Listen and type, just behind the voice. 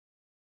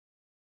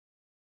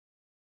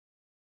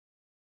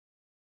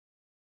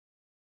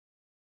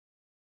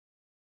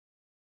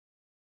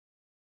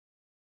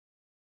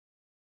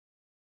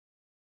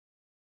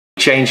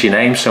changed your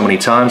name so many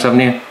times,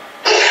 haven't you?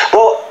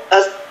 Well,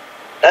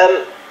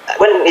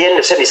 when the end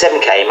of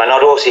 '77 came, and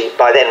I'd also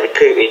by then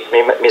recruited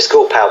my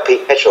school pal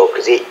Pete Petrol,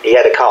 because he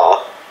had a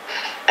car,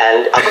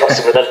 and I got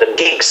some London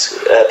gigs.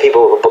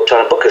 People were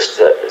trying to book us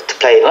to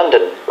play in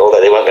London,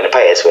 although they weren't going to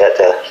pay us. We had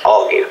to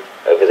argue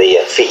over the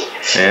fee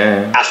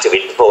after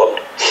we'd performed.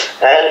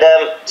 And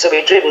so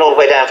we'd driven all the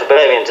way down from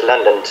Birmingham to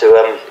London to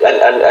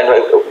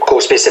and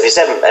called Spizz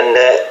 77, and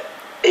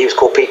he was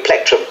called Pete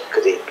Plectrum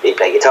because he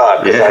played guitar,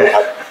 because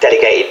I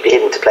delegated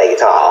him to play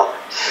guitar,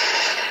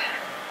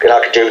 and I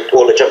could do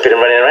all the jumping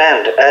and running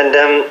around. And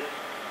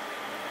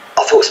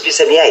I thought Spizz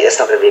 78, that's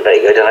not going to be very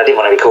good, and I didn't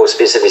want to be called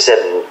Spizz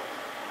 77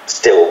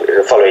 still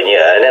the following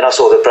year. And then I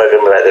saw the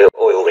programme about the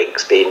oil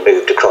rigs being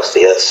moved across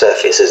the Earth's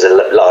surface as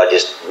the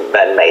largest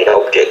man-made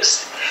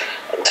objects,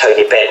 and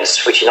Tony Benn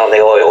switching on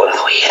the oil, and I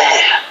thought,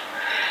 yeah,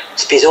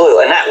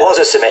 SPIZZOIL, and that was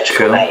a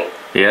symmetrical name.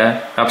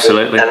 Yeah,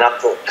 absolutely. And I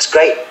thought, it's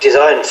great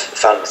design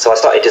fun. So I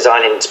started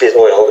designing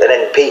SPIZZOIL, and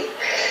then Pete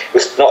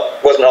wasn't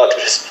hard to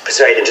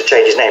persuade him to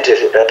change his name to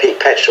Pete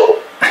Petrol.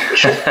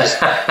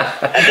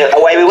 And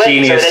away we went.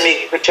 Genius. So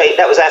then we changed,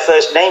 that was our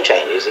first name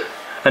change, you see.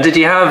 And did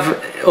you have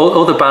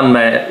other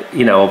bandmates,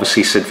 you know,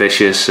 obviously Sid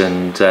Vicious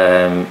and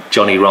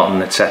Johnny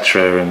Rotten,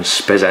 etc., and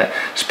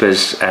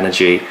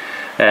SPIZZENERGI,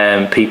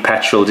 Pete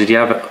Petrol? Did you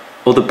have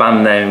other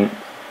band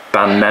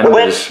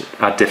members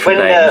had different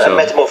names? When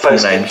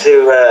Metamorphosis came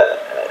to,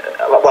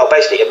 well,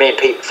 basically, me and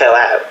Pete fell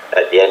out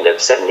at the end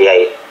of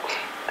 '78,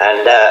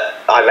 and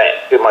I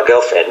met with my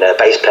girlfriend, a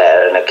bass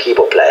player and a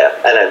keyboard player,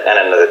 and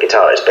another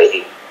guitarist, but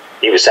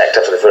he was sacked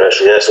up for the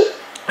first rehearsal.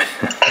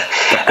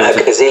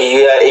 Because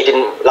he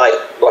didn't like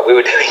what we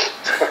were doing.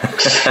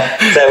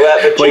 So,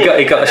 but well,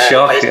 he got a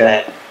shock.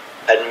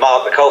 And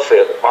Mark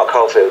Caulfield.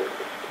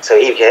 So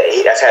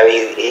that's how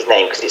he's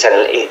named, because he's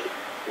had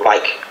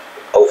Mike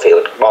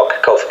Oldfield,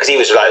 Mark Caulfield, because he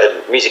was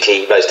like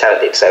musically most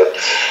talented. So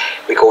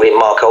we called him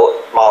Mark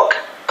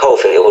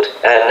Caulfield,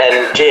 and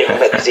then Jim,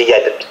 because he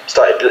had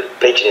started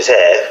bleaching his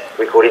hair,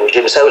 we called him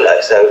Jim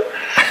Solo. So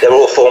they're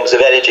all forms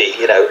of energy,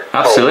 you know.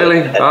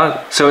 Absolutely.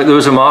 So there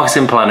was a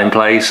marketing plan in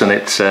place, and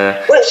it's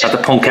had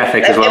the punk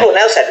ethic as well. Everyone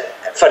else had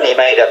funny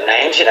made-up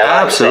names, you know.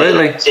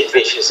 Absolutely. Sid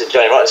Vicious and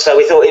Johnny Rotten. So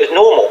we thought it was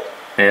normal.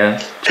 Yeah,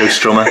 Joe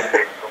Strummer.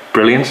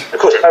 Brilliant. Of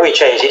course, Bowie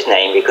changed his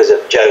name because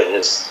of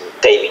Jones.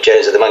 Davy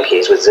Jones of the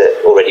Monkees was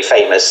already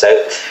famous, so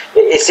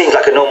it seemed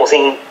like a normal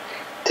thing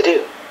to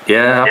do.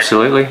 Yeah,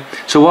 absolutely.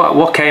 So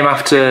what came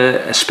after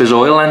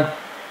SPIZZOIL then?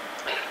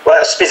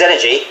 Well,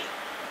 SPIZZENERGI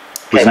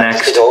was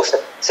next. SPIZZOIL,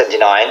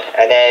 79,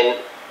 and then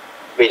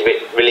we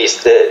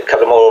released a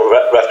couple of more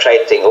rough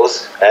trade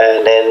singles,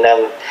 and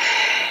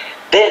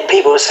then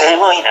people were saying,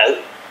 well, you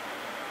know,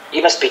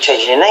 you must be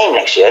changing your name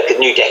next year, because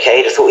new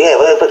decade. I thought, yeah,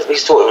 well, but we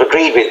sort of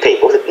agreed with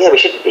people that, yeah, we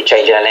should be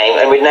changing our name,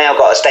 and we've now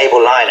got a stable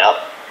lineup,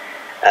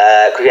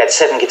 because we had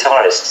 7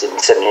 guitarists in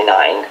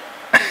 '79.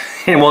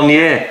 In 1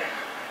 year?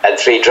 And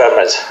 3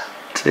 drummers.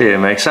 Dear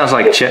me, sounds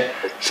like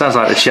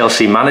the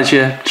Chelsea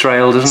manager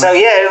trail, doesn't it? So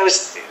yeah, it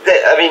was.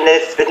 I mean,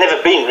 there's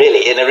never been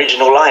really an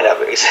original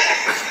lineup,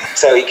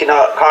 so you can't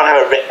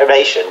have a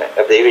renovation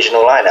of the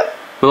original lineup.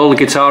 Well, all the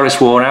guitarists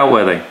worn out,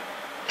 were they?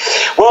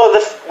 Well,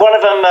 one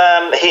of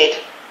them hid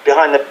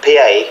behind the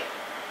PA.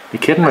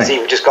 You're kidding me?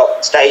 He just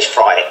got stage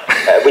fright.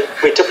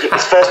 We took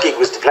his first gig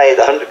was to play at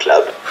the 100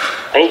 Club,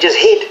 and he just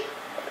hid.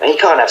 And you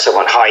can't have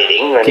someone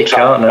hiding when you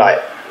try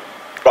to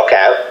rock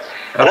out.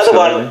 Another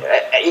one,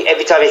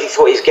 every time he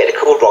thought he was getting a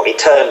chord wrong, he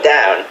turned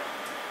down,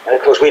 and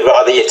of course we'd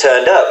rather you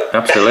turned up.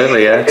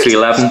 Absolutely, yeah.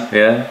 311,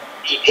 yeah.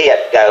 He had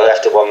to go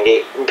after 1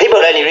 gig. People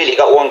only really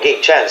got 1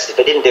 gig chance. If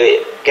they didn't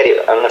get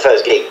it on the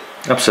first gig.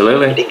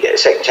 Absolutely. They didn't get a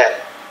second chance.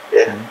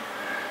 Yeah.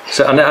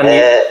 So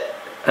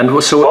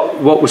so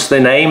what was the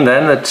name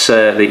then that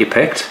you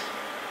picked?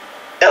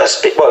 That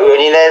was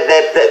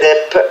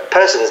their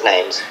persons'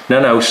 names.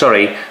 No,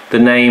 sorry. The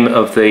name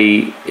of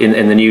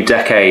in the new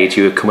decade,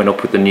 you were coming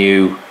up with the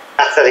new.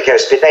 Athletico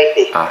Spizz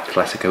 80.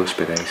 Athletico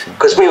Spizz 80.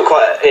 Because we were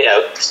quite,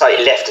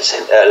 slightly left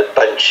a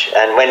bunch,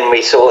 and when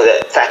we saw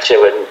that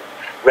Thatcher and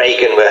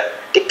Reagan were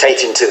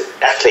dictating to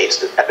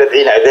athletes,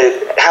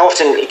 how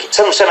often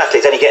some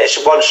athletes only get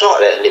 1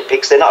 shot at the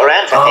Olympics, they're not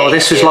around for Oh,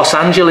 this was Los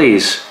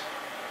Angeles.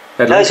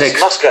 No, this is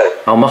Moscow.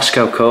 Oh,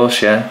 Moscow, of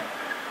course, yeah.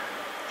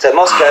 So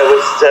Moscow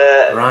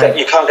was,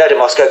 you can't go to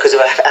Moscow because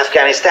of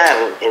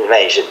Afghanistan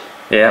invasion.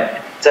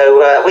 Yeah.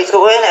 So we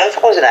thought, well, if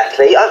I was an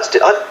athlete, I'd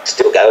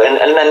still go.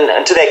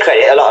 And to their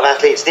credit, a lot of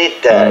athletes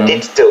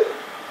did still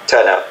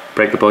turn up.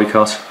 Break the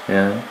boycott,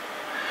 yeah.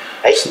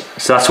 Hey.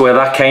 So that's where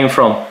that came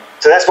from.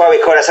 So that's why we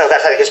called ourselves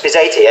Athletico Spizz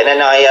 80. And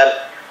then I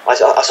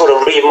sort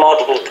of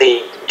remodeled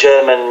the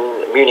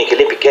German Munich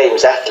Olympic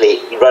Games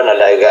athlete runner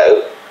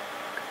logo,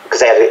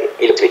 because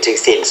he looked a bit too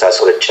thin, so I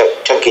sort of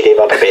chunkied him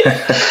up a bit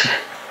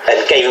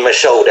and gave him a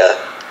shoulder.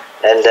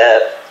 And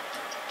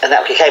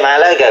that became our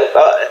logo.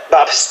 But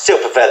I still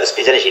prefer the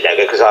SPIZZENERGI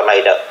logo because I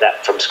made up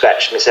that from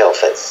scratch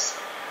myself.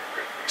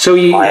 So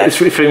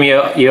from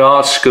your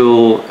art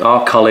school,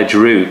 art college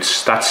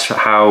roots, that's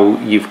how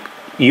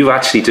you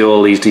actually do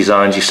all these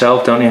designs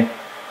yourself, don't you?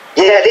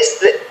 Yeah,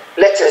 this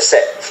letter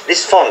set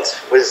this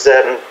font was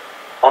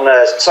on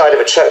the side of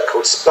a truck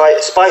called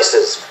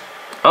Spices.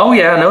 Oh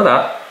yeah, I know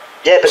that.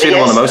 Yeah, but seen the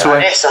them on the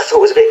motorway. S I thought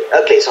was a bit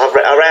ugly, so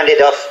I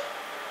rounded off.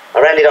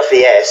 I rounded off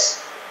the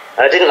S,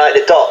 and I didn't like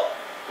the dot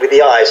with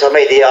the I, so I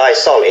made the I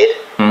solid,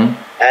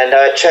 and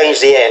I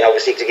changed the N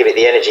obviously to give it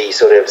the energy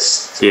sort of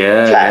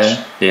flash.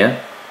 Yeah.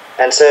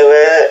 And so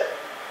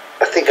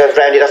I think I've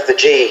rounded off the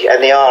G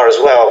and the R as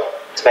well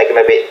to make them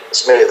a bit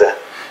smoother.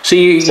 So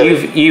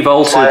you've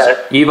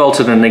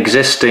altered an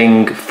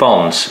existing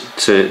font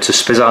to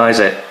Spizzize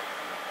it.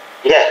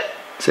 Yeah.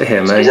 To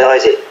him, mate.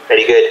 Spizzize it.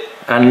 Very good.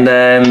 And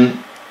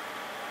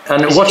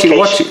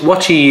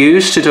what you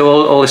use to do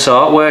all this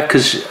artwork?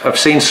 Because I've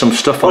seen some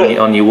stuff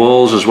on your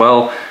walls as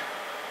well.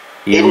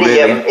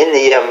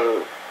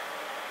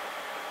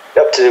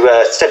 Up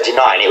to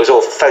 79, it was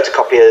all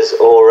photocopiers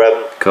or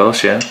of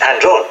course, yeah, hand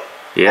drawn.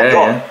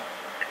 Yeah.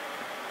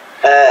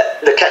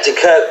 The Captain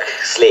Kirk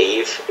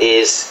sleeve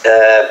is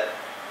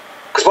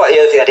because the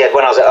other thing I did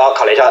when I was at art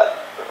college, I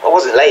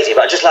wasn't lazy,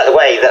 but I just liked the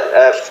way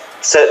that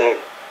certain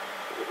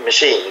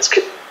machines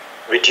could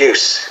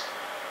reduce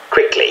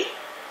quickly.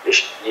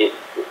 You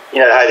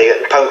know how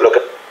the punk look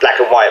at black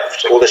and white,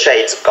 all the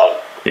shades have gone.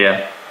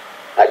 Yeah.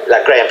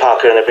 Like Graham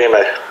Parker and the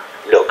Brimmer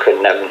look,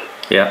 and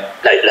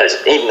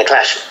even the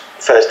Clash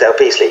first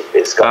LP sleeve,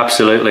 it's got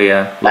absolutely,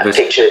 yeah. That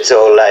picture. It's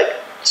all like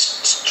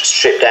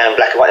stripped down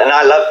black and white, and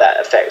I love that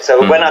effect. So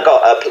when I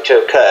got a picture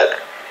of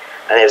Kirk,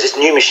 and there was this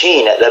new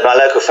machine at my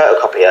local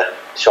photocopier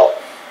shop,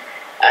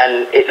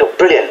 and it looked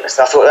brilliant.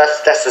 So I thought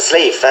that's the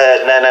sleeve,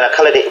 and then I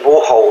coloured it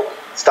Warhol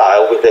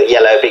style with the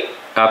yellow big.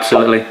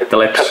 Absolutely, the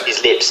lips. Cut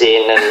his lips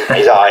in and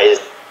his eyes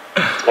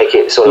to make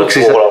it sort of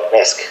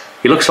Warhol-esque.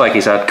 He looks like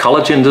he's had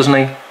collagen, doesn't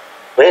he?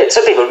 Well,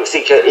 some people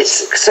think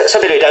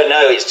some people who don't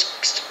know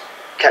it's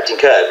Captain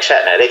Kirk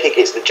Shatner. They think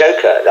it's the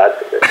Joker, like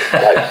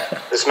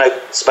the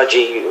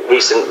smudgy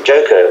recent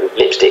Joker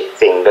lipstick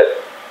thing, but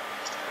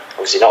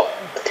obviously not.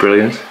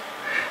 Brilliant.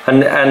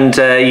 And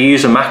you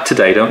use a Mac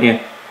today, don't you?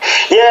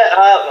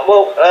 Yeah.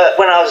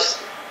 When I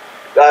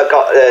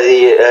got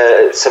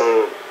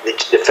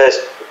the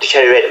first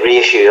Cherry Red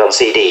reissue on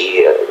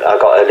CD, I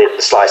got a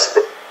little slice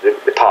of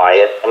the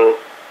pie, and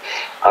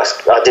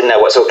I didn't know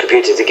what sort of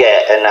computer to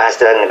get, and I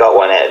still hadn't got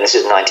one yet, and this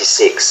is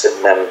 96,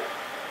 and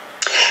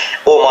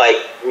all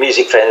my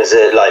music friends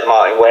like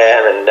Martin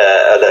Ware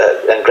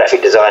and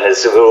graphic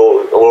designers were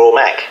all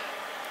Mac.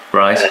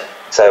 Right.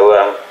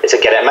 So they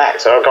said get a Mac,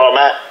 so I got a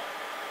Mac.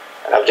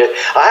 And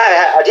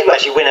I did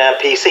actually win a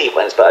PC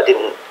once, but I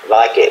didn't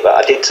like it. But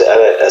I did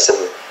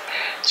some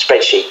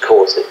spreadsheet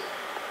course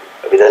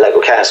with the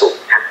local council.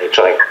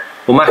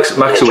 Well, Mac's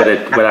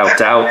without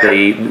doubt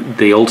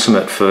the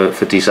ultimate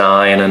for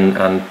design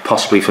and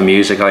possibly for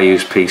music. I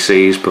use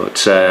PCs,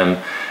 but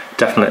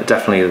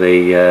definitely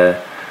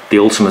the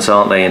ultimate,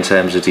 aren't they, in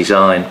terms of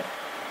design?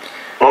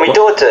 Well, my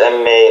daughter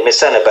and my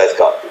son have both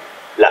got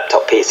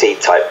laptop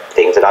PC type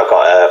things, and I've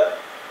got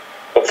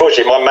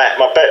unfortunately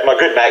my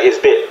good Mac is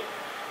a bit.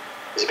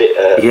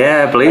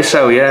 Yeah, I believe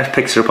so. Yeah,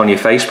 picked it up on your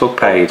Facebook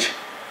page.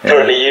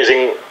 Currently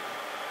using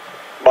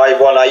my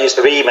one I use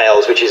for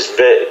emails, which is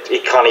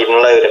you can't even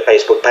load a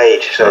Facebook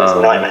page, so it's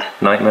a nightmare.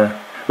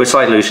 Well, it's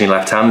like losing your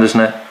left hand, isn't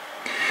it?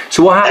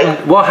 So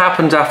what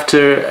happened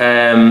after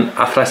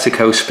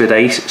Athletico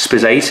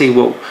Spizz 80?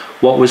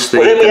 What was the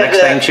next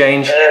name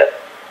change?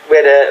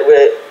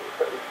 Where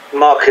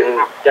Mark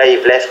and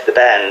Dave left the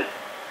band,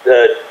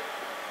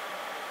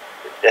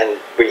 and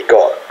we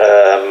got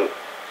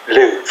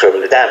Lou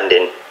from The Damned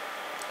in.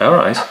 All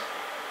right.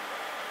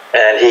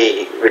 And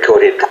he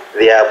recorded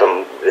the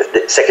album,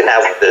 the second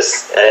album of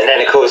this. And then,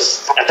 of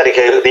course,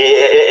 Athletico,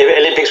 the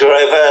Olympics were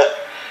over.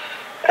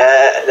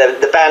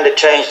 The band had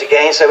changed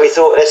again, so we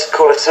thought, let's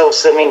call ourselves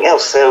something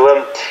else.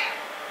 So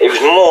it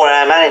was more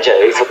our manager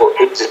who thought,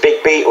 he was a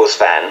big Beatles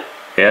fan.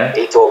 Yeah.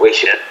 He thought we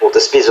should be called the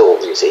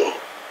SPIZZOIL, you see.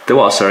 The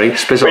what, sorry?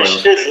 SPIZZOIL?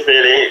 Which isn't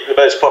really the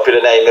most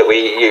popular name that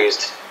we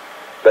used.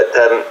 But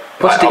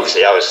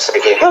obviously I was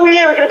thinking, oh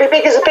yeah, we're going to be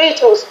big as the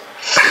Beatles.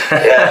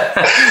 Yeah.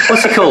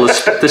 What's he called?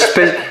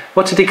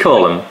 What did he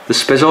call them? The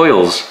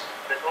SPIZZOILs?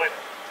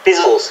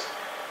 Spizzles.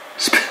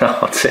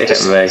 Oh dear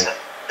me.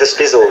 The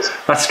Spizzles.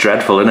 That's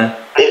dreadful, isn't it?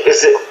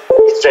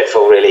 It's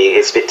dreadful, really.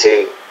 It's a bit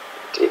too.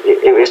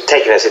 It was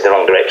taking us in the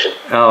wrong direction.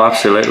 Oh,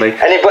 absolutely.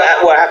 And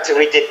what happened?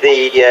 We did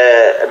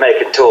the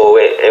American tour.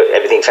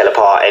 Everything fell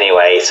apart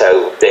anyway.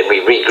 So then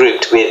we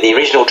regrouped with the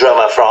original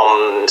drummer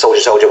from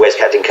Soldier West,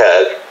 Captain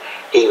Kirk.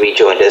 He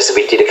rejoined us, and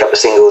we did a couple of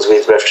singles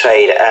with Rough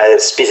Trade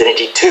as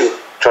SPIZZENERGI 2,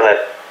 trying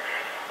to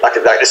like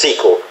the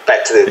sequel,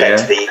 back to the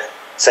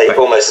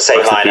almost the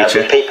same lineup.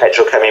 With Pete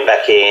Petrel coming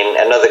back in,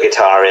 another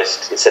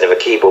guitarist instead of a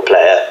keyboard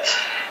player,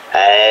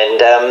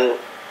 and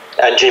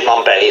Jim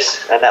on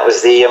bass, and that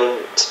was the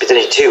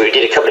SPIZZENERGI 2. We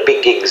did a couple of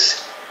big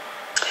gigs,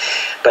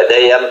 but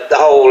the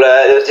whole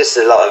there was just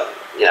a lot of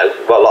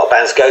what a lot of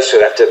bands go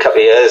through after a couple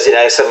of years.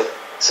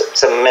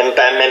 Some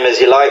band members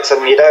you like,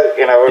 some you don't,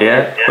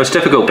 Yeah, well, it's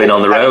difficult being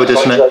on the road,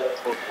 isn't it?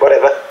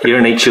 Whatever. You're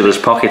in each other's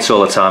pockets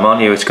all the time,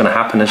 aren't you? It's going to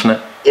happen, isn't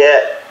it?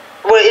 Yeah.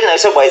 Well, in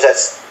some ways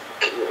that's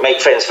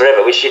make friends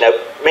forever, which, you know,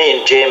 me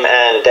and Jim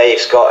and Dave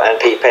Scott and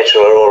Pete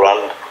Petrol are all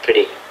on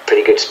pretty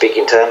good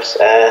speaking terms.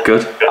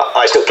 Good.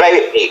 I still play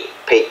with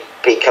Pete.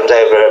 Pete comes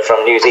over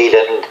from New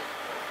Zealand,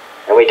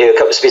 and we do a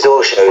couple of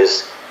SPIZZOIL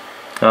shows.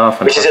 Oh,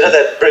 fantastic. Which is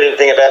another brilliant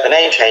thing about the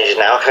name changes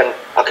now.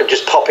 I can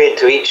just pop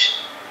into each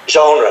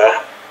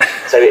genre.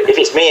 So if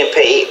it's me and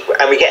Pete,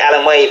 and we get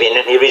Alan Waving,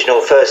 the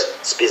original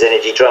first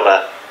SPIZZENERGI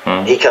drummer,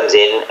 he comes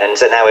in, and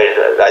so now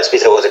we're like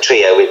SPIZZOIL was a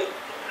trio with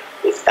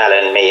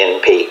Alan, me,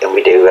 and Pete, and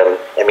we do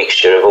a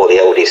mixture of all the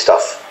oldie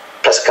stuff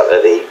plus a couple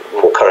of the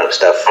more current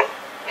stuff.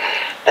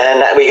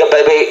 And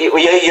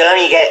you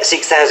only get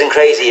 6,000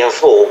 Crazy and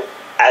Full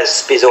as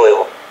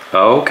SPIZZOIL.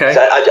 Oh, okay.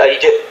 So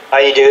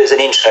I do it as an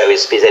intro with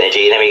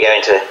SPIZZENERGI, and then we go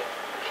into,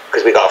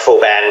 because we've got a full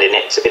band in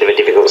it, it's a bit of a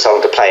difficult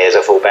song to play as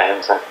a full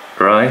band. So.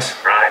 Right.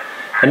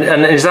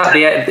 And is that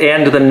the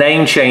end of the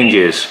name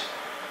changes?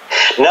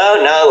 No,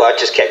 I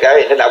just kept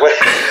going, didn't I?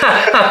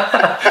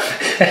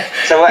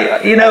 So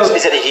you know,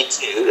 SPIZZENERGI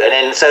 2, and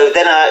then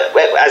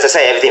as I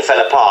say, everything fell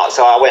apart.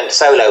 So I went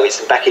solo with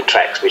some backing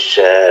tracks, which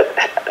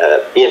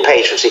Ian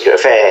Page from Secret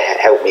Affair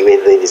helped me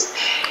with his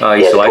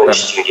the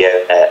studio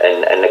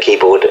and the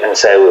keyboard, and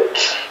so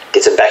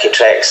did some backing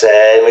tracks.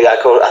 And I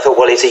thought,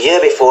 well, it's a year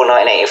before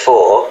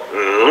 1984,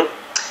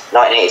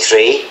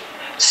 1983,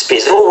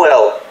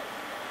 SPIZZORWELL.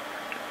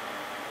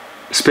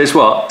 Spizz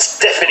what?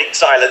 Deafening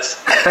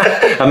silence.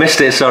 I missed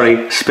it, sorry.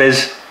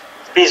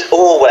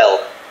 SPIZZORWELL.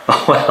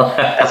 Oh, well,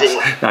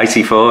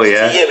 94,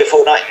 yeah. The year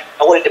before, I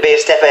wanted to be a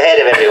step ahead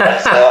of everyone.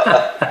 So,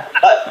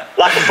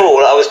 like a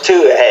fool, I was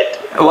 2 ahead.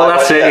 Well,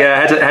 that's it,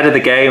 yeah. Ahead of the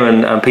game,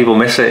 and people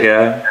miss it,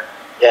 yeah.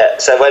 Yeah,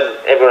 so when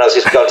everyone else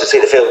has gone to see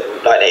the film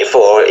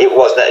 1984, it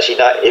wasn't actually,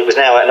 it was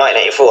now at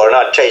 1984, and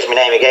I'd changed my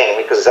name again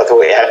because I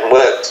thought it hadn't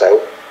worked, so...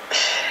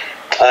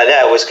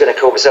 now I was going to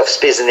call myself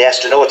Spizz and the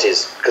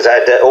Astronaughtiees because I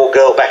had an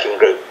all-girl backing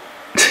group.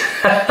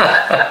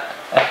 That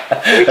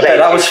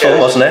was fun,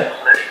 wasn't it?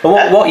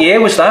 And what year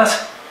was that?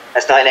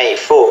 That's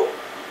 1984.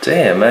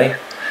 Dear me.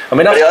 I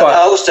mean, that's quite...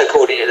 I also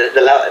called it,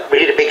 we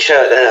did a big show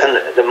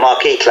at the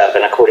Marquee Club,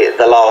 and I called it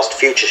The Last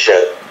Future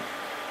Show.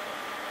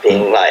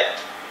 Being like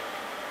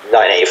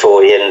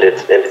 1984, the end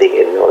of everything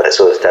and all that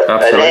sort of stuff.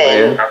 Absolutely,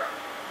 and then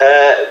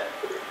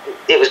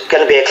it was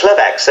going to be a club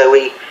act, so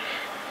we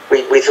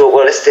thought,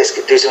 well, let's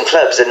do some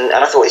clubs, and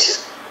I thought this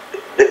is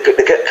a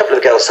couple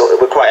of the girls thought that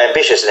we're quite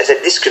ambitious, and they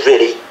said this could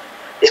really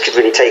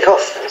take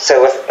off.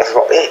 So I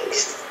thought,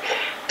 it's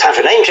time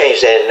for a name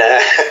change then.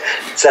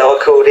 So I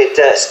called it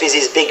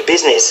Spizz's Big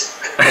Business.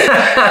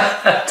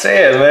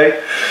 Dear me.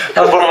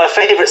 One of my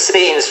favourite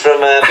scenes from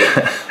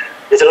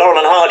there's a Laurel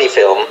and Hardy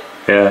film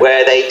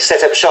where they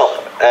set up shop,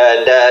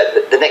 and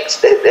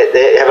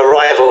they have a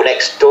rival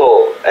next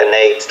door, and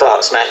they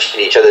start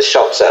smashing each other's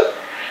shops up.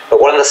 But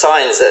one of the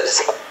signs that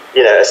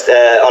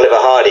Oliver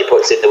Hardy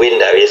puts in the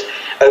window is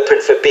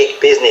 "Open for Big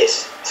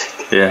Business."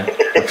 Yeah,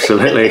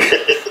 absolutely.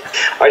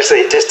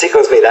 It just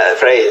tickles me, that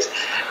phrase.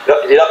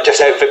 You're not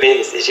just open for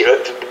business; you're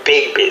open for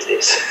big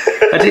business.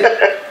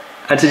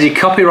 And did you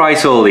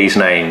copyright all these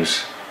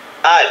names?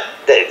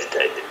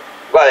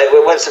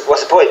 Well, what's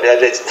the point?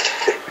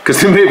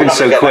 Because they're moving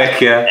so quick,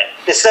 yeah.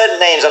 There's certain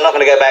names I'm not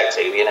going to go back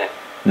to, you know.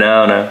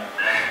 No.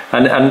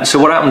 And so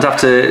what happened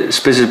after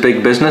Spizz's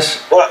Big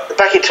Business? Well, the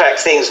backing track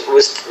things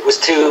was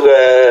too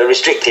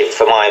restrictive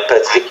for my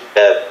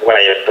particular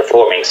way of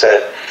performing. So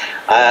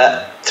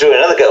through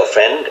another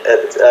girlfriend,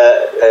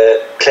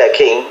 Claire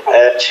King,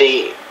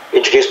 she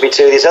introduced me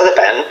to this other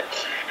band,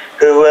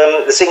 who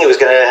the singer was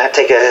going to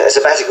take a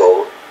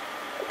sabbatical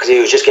because he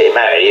was just getting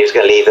married. He was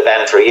going to leave the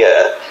band for a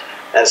year.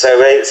 And so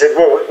they said,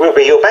 well, we'll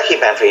be your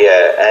backing band for a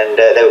year. And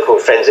they were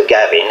called Friends of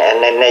Gavin,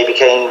 and then they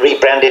became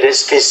rebranded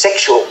as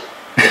Spizzsexual.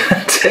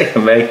 Dear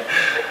me.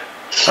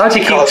 How do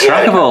you keep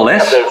track of all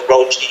this? A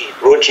couple of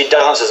raunchy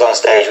dancers on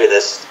stage with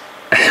us.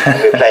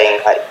 We were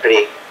playing like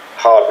pretty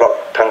hard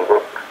rock, punk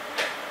rock.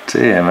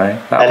 Dear me.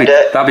 That'd be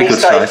good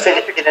size. We started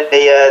finishing in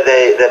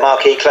the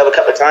Marquee Club a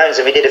couple of times,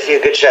 and we did a few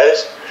good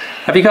shows.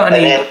 Have you got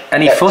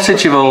any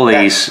footage of all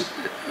these?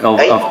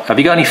 Have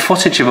you got any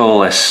footage of all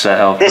this?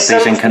 There's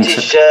some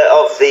footage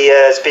of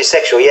the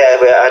Spizzsexual. Yeah,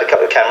 I had a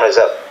couple of cameras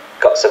up.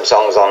 Got some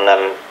songs on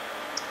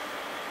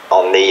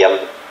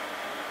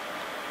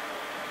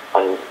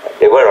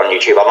they were on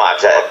YouTube. I might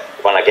have that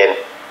one again.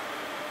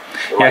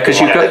 Yeah, because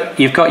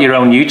you've got your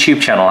own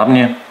YouTube channel, haven't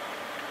you?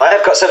 I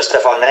have got some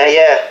stuff on there.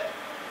 Yeah.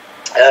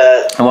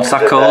 And what's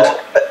that called?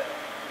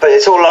 But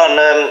it's all on.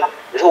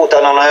 It's all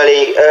done on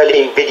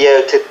early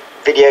video to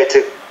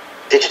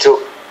digital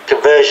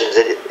conversions.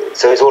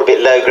 So it's all a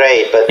bit low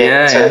grade, but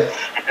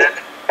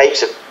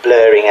tapes are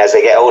blurring as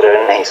they get older,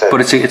 aren't they? So.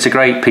 But it's a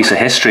great piece of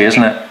history,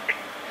 isn't it?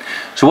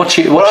 So I'll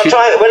try,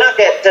 when I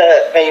get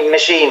my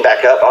machine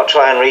back up, I'll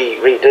try and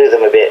redo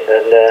them a bit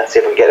and see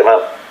if we can get them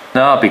up.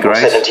 No, that'd be great.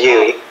 I'll send them to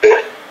you.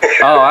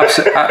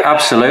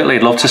 Absolutely.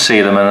 I'd love to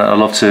see them, and I'd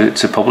love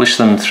to publish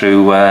them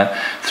through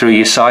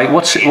your site.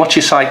 What's your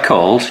site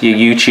called? Your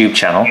YouTube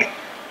channel?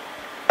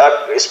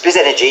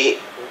 SPIZZENERGI,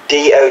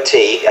 DOT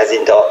as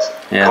in dot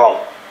com.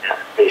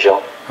 Pretty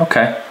sure.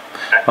 Okay.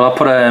 Well,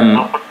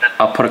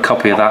 I'll put a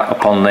copy of that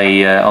up on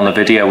the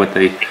video with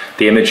the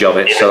image of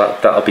it, so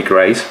that'll be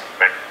great.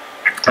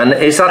 And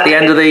is that the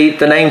end of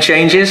the name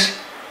changes?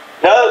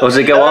 No. Or does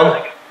it go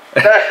on?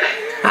 No.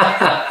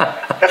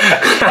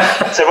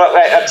 So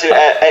right up to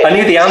I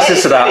knew the answer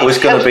to that was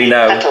going to be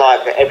no.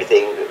 Catalog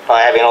everything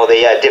by having all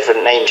the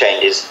different name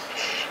changes.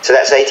 So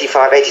that's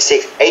 85,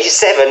 86,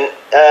 87.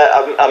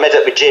 I met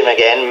up with Jim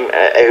again,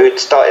 who'd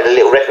started a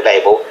little record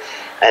label,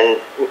 and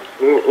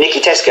Nicky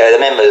Tesco, the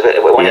members,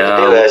 wanted to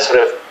do a sort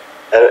of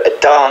a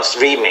dance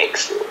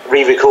remix,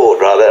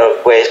 re-record rather,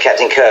 of Where's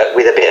Captain Kirk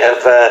with a bit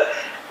of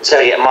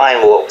Zodiac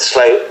Mind Warp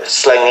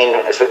slung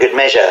in for good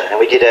measure, and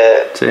we did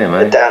a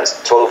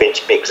dance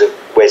 12-inch mix of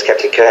Where's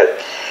Captain Kirk,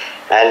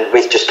 and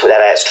we just put that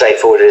out straight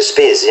forward as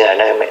Spizz, you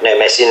know, no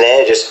mess in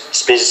there, just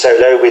Spizz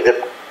solo with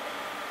the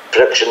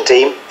production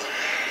team,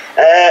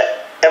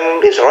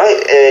 and it was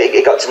alright.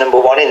 It got to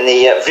 #1 in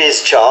the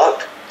Viz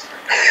chart.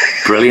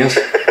 Brilliant.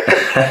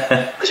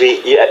 Because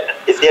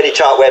it's the only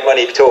chart where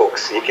money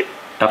talks. You can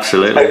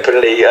absolutely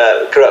openly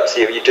corrupts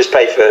you. You just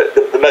pay for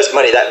the most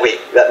money that week,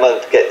 that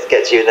month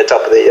gets you in the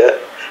top of the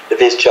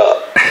Viz chart.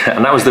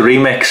 And that was the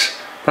remix.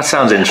 That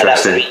sounds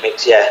interesting. And that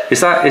was the remix,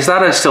 yeah. Is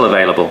that still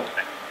available?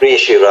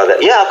 Reissue rather.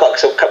 Yeah, I've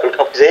got a couple of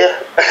copies here.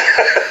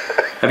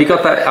 Have you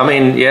got that? I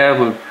mean, yeah.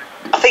 Well,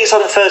 I think it's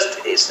on the first.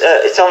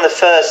 It's on the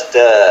first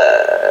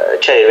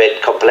Cherry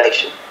Red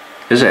compilation.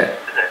 Is it?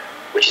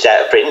 Which is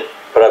out of print,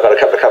 but I've got a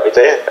couple of copies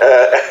here.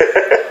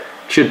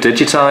 Should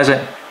digitise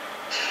it.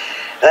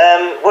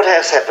 What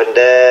else happened?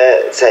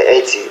 Say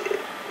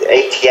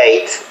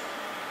 88,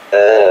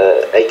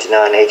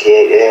 89,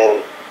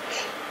 88.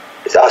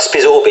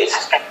 Spizz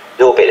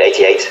Orbit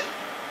 88,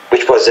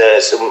 which was a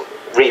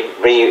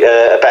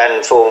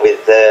band formed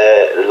with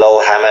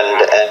Lowell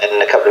Hammond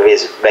and a couple of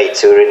his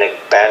mates who were in a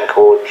band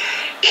called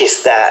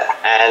Kiss That,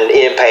 and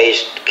Ian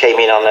Page came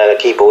in on the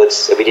keyboards.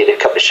 So we did a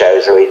couple of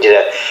shows. So we did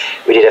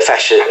a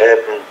fashion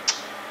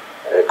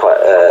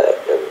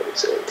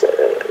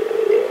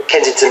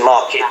Kensington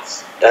Market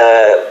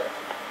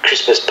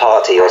Christmas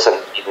party or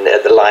something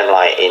at the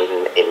Limelight in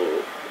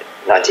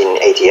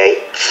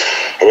 1988,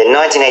 and in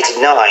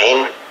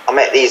 1989 I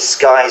met these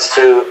guys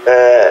through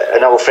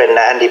an old friend,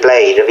 Andy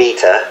Blade of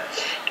Eater,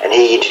 and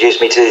he introduced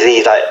me to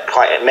these like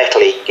quite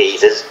metal-y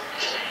geezers,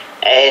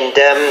 and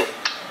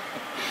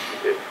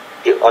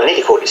I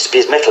nearly called it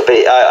Spizz Metal, but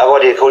I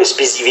wanted to call it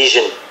Spizz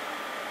Division,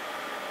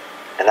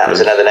 and that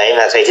was another name.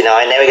 That's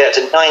 89. Then we got up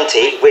to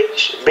 90,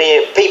 which me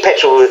and Pete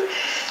Petrol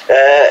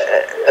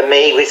and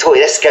me, we thought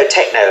let's go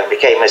techno, and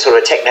became a sort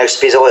of techno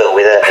SPIZZOIL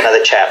with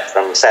another chap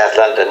from South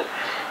London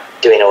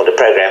doing all the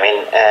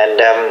programming, and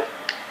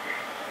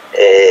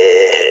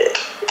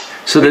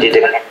so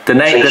the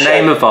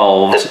name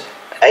evolved.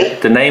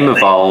 The name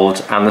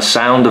evolved and the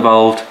sound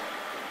evolved.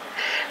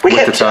 We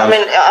kept. I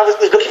mean, I was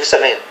looking for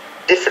something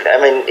different. I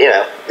mean, you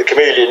know, the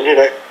chameleon. You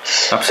know,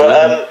 absolutely.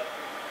 But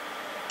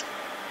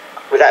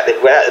without the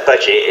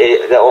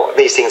budget,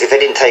 these things, if they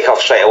didn't take off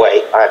straight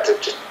away, I had to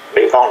just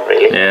move on.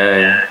 Really.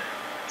 Yeah.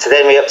 So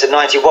then we up to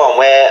 91,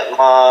 where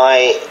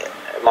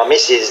my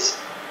missus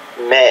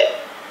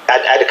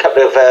had a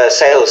couple of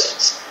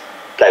sales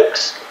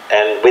blokes.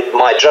 And with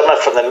my drummer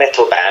from the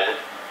metal band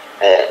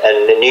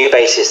and the new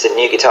bassist and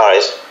new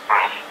guitarist,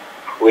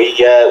 we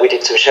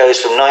did some shows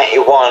from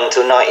 91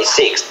 till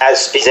 96 as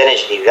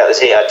SPIZZENERGI. That was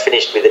it. I'd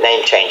finished with the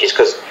name changes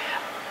because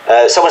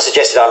someone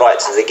suggested I write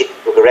to the Guinness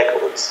Book of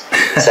Records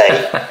and say,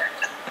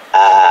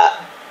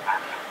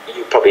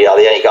 you probably are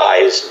the only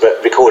guy who's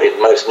recorded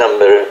the most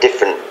number of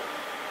different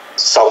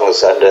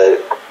songs under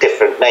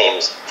different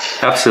names.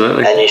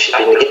 Absolutely. And you should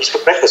be in the Guinness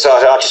Book of Records. So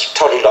I just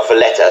toddled off a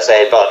letter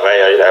saying, by the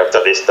way, I've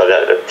done this, done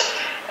that.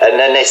 And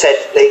then they said,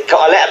 they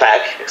got a letter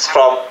back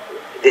from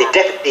the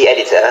deputy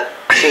editor,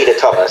 Sheila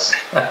Thomas,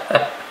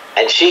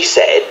 and she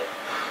said,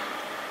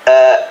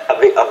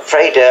 I'm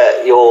afraid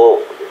your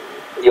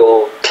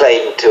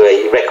claim to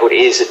a record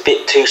is a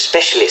bit too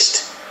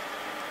specialist.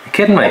 You're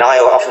kidding me? And I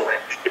often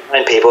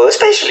remind people, a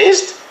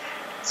specialist?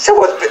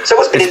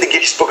 Someone's been in the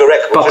Guinness Book of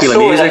Records. Popular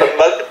music.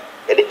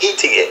 And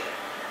eating it.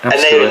 Absolutely.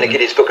 And they're in the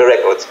Guinness Book of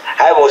Records.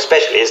 How more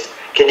specialist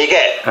can you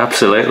get?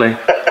 Absolutely.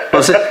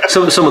 Well,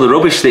 some of the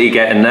rubbish that you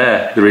get in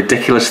there, the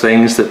ridiculous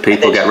things that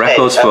people get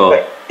records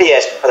for.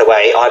 P.S. By the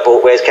way, I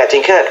bought Where's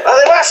Captain Kirk?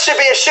 Oh, that should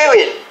be a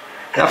shoe-in.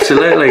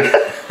 Absolutely.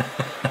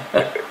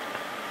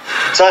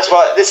 So that's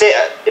why this is it.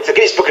 If the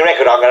Guinness Book of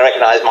Record, I'm going to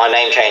recognise my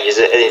name changes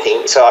or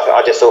anything. So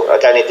I just thought I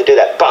don't need to do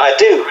that, but I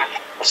do.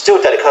 I've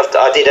still done it because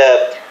I did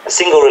a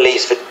single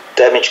release for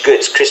Damaged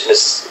Goods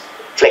Christmas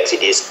flexi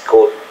disc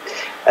called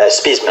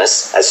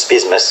Spizzmas, as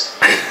Spizzmas.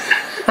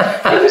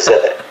 It was,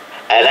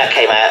 and that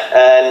came out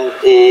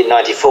in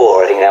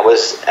 '94, I think that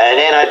was. And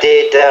then I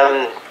did.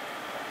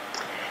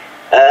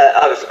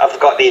 I've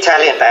got the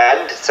Italian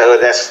band, so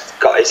that's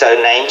got its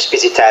own name,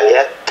 Spizz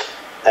Italia.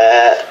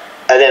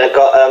 And then I've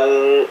got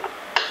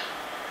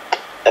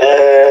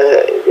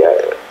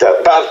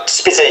but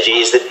SPIZZENERGI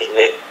is the thing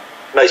that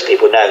most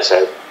people know,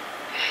 so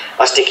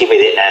I'm sticking with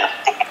it now.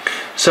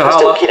 So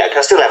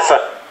I still have fun.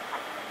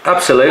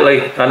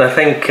 Absolutely, and I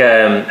think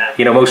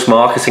you know, most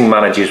marketing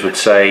managers would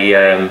say,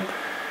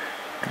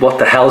 what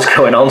the hell's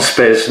going on,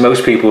 Spizz?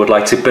 Most people would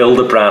like to build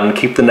a brand,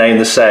 keep the name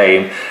the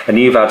same, and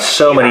you've had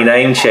so many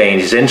name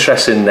changes,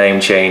 interesting name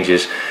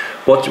changes.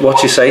 What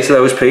do you say to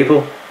those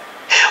people?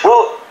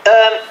 Well,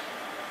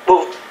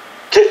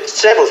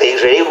 several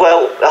things really.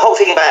 Well, the whole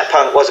thing about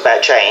punk was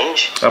about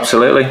change.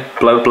 Absolutely,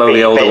 blow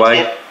the old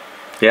away.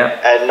 Yeah,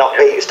 and not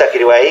being stuck in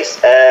your ways.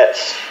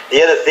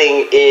 The other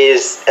thing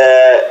is,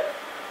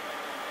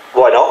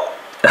 why not?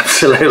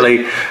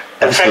 Absolutely.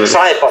 And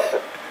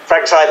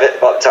Frank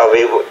Seibert told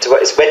me,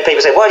 when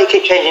people say, why do you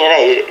keep changing your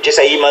name? Just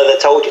say, your mother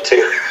told you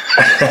to.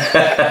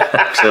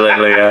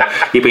 Absolutely,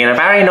 yeah. You've been a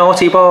very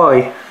naughty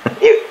boy.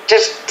 You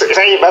just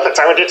say your mother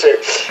told you to.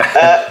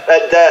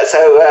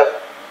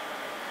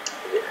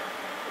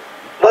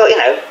 Well, you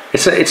know.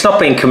 It's not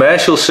been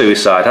commercial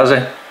suicide, has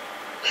it?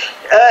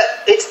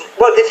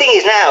 Well, the thing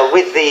is now,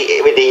 with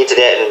the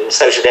internet and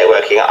social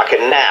networking, I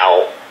can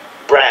now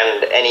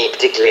brand any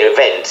particular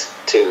event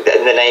in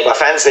the name I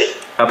fancy.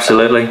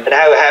 Absolutely. And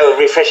how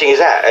refreshing is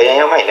that? You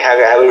know what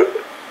I mean?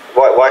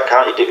 Why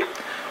can't you do?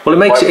 Well,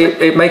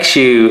 it makes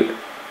you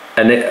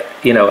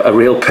a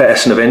real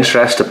person of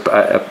interest,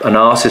 an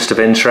artist of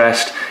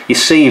interest. Your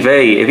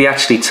CV, if you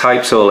actually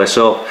typed all this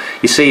up,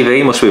 your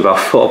CV must be about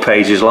 4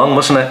 pages long,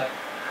 mustn't it?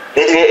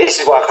 This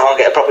is why I can't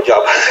get a proper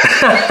job.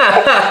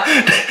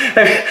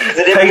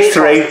 Page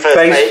 3,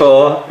 page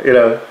 4, you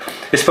know,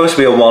 it's supposed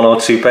to be on 1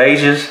 or 2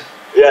 pages.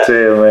 Yeah.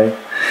 Dear me.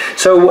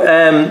 So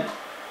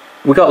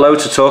we've got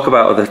loads to talk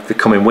about the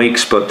coming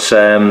weeks, but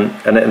and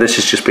this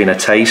has just been a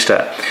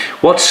taster.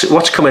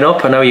 What's coming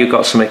up? I know you've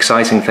got some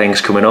exciting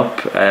things coming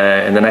up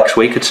in the next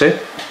week or two.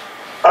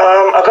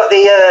 I've got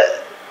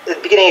the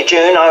beginning of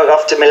June. I'm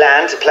off to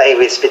Milan to play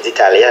with Spizz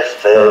Italia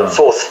for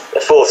fourth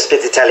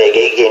Spizz Italia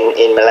gig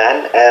in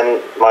Milan.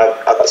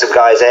 I've got some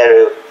guys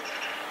there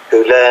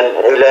who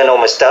learn all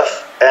my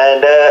stuff,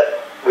 and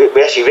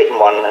we actually written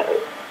one,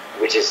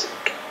 which is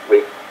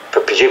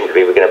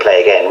presumably we're going to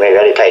play again. We've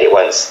only played it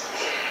once,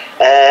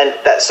 and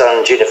that's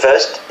on June the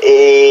 1st.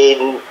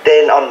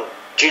 Then on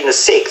June the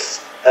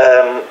 6th,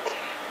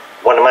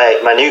 one of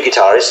my new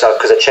guitarists,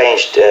 because I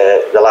changed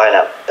the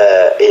lineup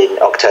in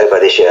October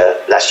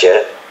last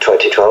year,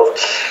 2012,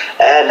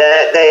 and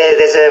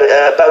there's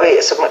a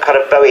Bowie, some kind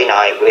of Bowie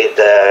night with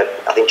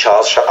I think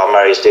Charles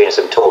Sharma is doing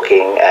some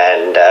talking,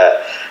 and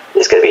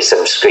there's going to be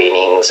some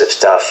screenings of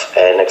stuff,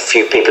 and a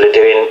few people are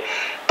doing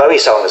Bowie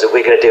songs, and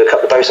we're going to do a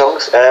couple of Bowie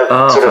songs, sort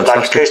of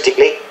like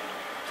acoustically.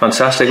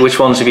 Fantastic. Which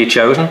ones have you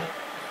chosen?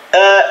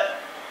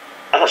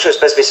 I'm not sure it's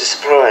supposed to be a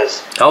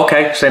surprise.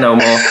 Okay, say no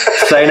more.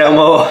 Say no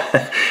more.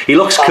 He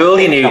looks cool,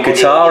 your new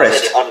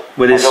guitarist. I've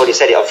already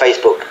said it on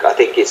Facebook. I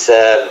think it's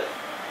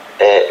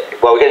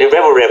well, we're going to do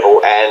Rebel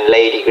Rebel and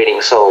Lady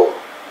Grinning Soul.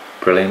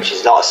 Brilliant. Which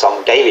is not a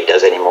song David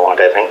does anymore, I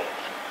don't think.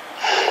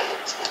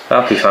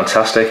 That'd be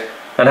fantastic.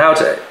 And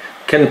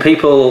can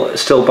people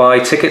still buy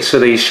tickets for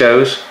these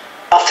shows?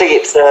 I think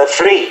it's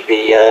free,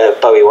 the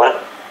Bowie one.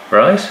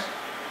 Right.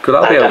 Could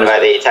that I don't know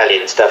about the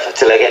Italian stuff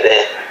until I get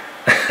there.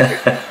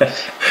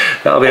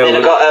 That'll be. And then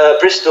I've got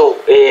Bristol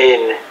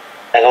in.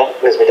 Hang on,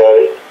 where's my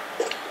diary?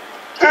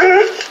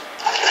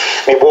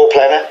 My wall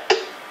planner.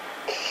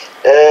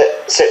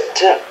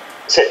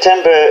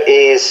 September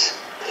is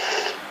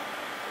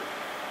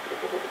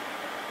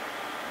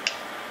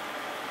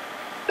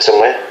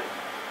somewhere.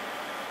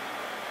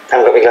 I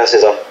haven't got my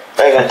glasses on.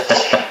 Hang on.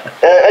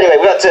 Anyway,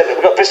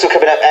 we've got Bristol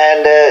coming up,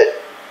 and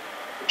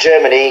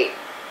Germany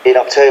in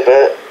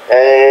October.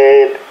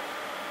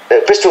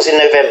 Bristol's in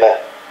November.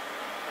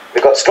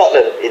 We've got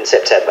Scotland in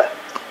September.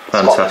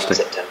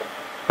 Fantastic.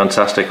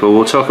 Fantastic. Well,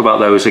 we'll talk about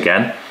those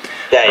again.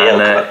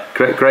 Yeah.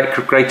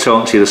 Great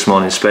talking to you this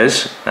morning,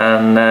 Spizz.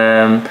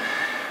 And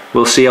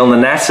we'll see you on the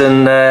net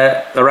and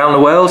around the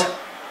world.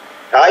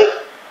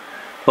 Aye.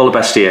 All the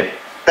best to you.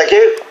 Thank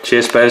you.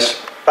 Cheers,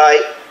 Spizz.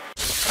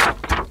 Bye.